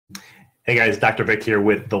Hey guys, Dr. Vic here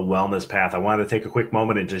with The Wellness Path. I wanted to take a quick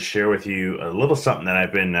moment and just share with you a little something that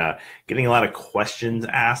I've been getting a lot of questions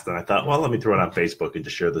asked, and I thought, well, let me throw it on Facebook and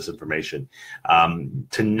just share this information.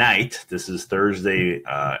 Tonight, this is Thursday,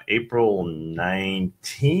 April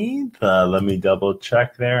 19th. Let me double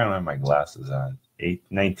check there. I don't have my glasses on.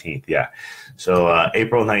 19th, yeah. So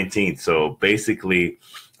April 19th. So basically,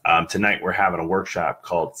 tonight we're having a workshop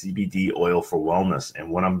called CBD Oil for Wellness.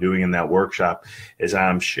 And what I'm doing in that workshop is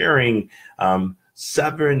I'm sharing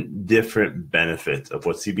 7 different benefits of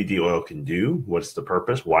what CBD oil can do. What's the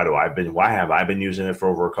purpose? Why have I been using it for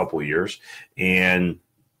over a couple of years? And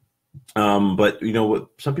but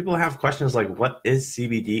some people have questions like, what is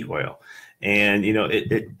CBD oil? And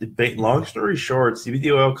long story short,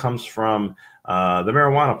 CBD oil comes from the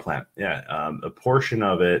marijuana plant. Yeah, a portion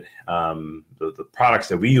of it, the products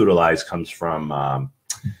that we utilize comes from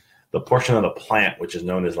the portion of the plant, which is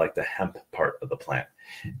known as like the hemp part of the plant.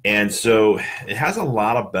 And so it has a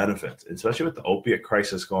lot of benefits, especially with the opiate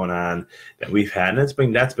crisis going on that we've had. And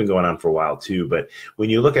that's been going on for a while too. But when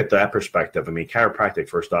you look at that perspective, I mean, chiropractic,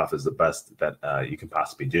 first off, is the best that you can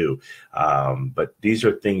possibly do. But these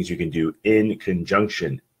are things you can do in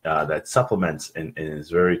conjunction that supplements and is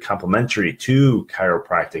very complementary to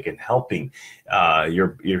chiropractic and helping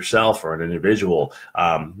yourself or an individual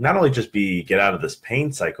not only just get out of this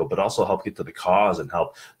pain cycle, but also help get to the cause and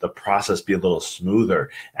help the process be a little smoother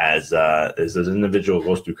as this individual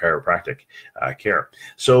goes through chiropractic care.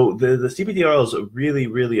 So the CBD oil is really,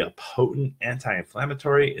 really a potent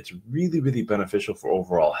anti-inflammatory. It's really, really beneficial for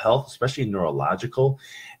overall health, especially neurological.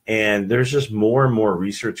 And there's just more and more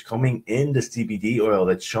research coming into CBD oil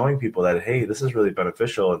that's showing people that, hey, this is really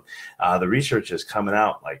beneficial. And the research is coming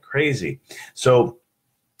out like crazy. So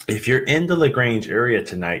if you're in the LaGrange area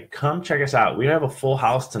tonight, come check us out. We have a full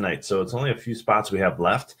house tonight, so it's only a few spots we have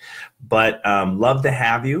left. But love to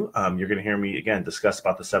have you. You're going to hear me, again, discuss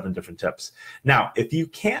about the 7 different tips. Now, if you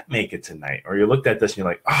can't make it tonight, or you looked at this and you're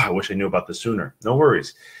like, oh, I wish I knew about this sooner, no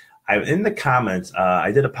worries. In the comments,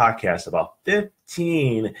 I did a podcast about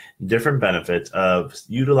 15 different benefits of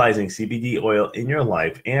utilizing CBD oil in your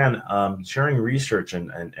life and sharing research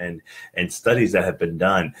and studies that have been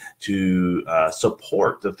done to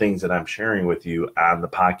support the things that I'm sharing with you on the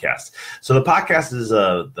podcast. So the podcast is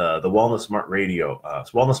the Wellness Smart Radio.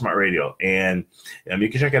 It's Wellness Smart Radio, and you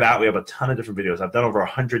can check it out. We have a ton of different videos. I've done over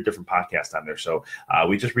 100 different podcasts on there. So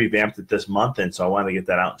we just revamped it this month, and so I wanted to get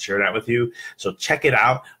that out and share that with you. So check it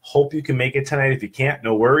out. Hope you can make it tonight. If you can't,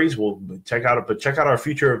 no worries. We'll check out our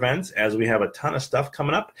future events as we have a ton of stuff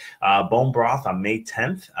coming up. Bone broth on May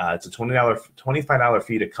 10th. It's a $25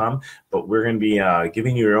 fee to come, but we're going to be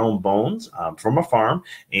giving you your own bones from a farm,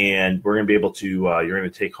 and we're going to be able to, you're going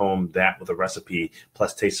to take home that with a recipe,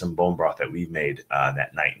 plus taste some bone broth that we've made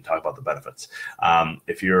that night and talk about the benefits.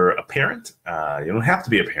 If you're a parent, you don't have to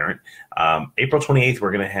be a parent. April 28th,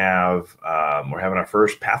 we're having our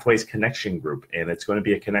first Pathways Connection group, and it's going to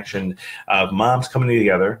be a connection of moms coming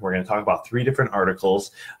together. We're going to talk about 3 different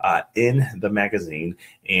articles in the magazine,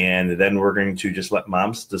 and then we're going to just let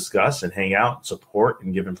moms discuss and hang out, support,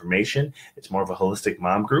 and give information. It's more of a holistic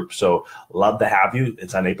mom group, so love to have you.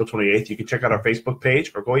 It's on April 28th. You can check out our Facebook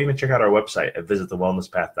page or go even check out our website at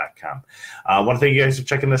visitthewellnesspath.com. I want to thank you guys for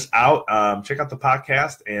checking this out. Check out the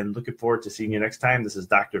podcast, and looking forward to seeing you next time. This is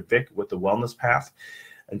Dr. Vic with The Wellness Path.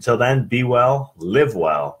 Until then, be well, live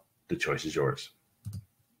well. The choice is yours.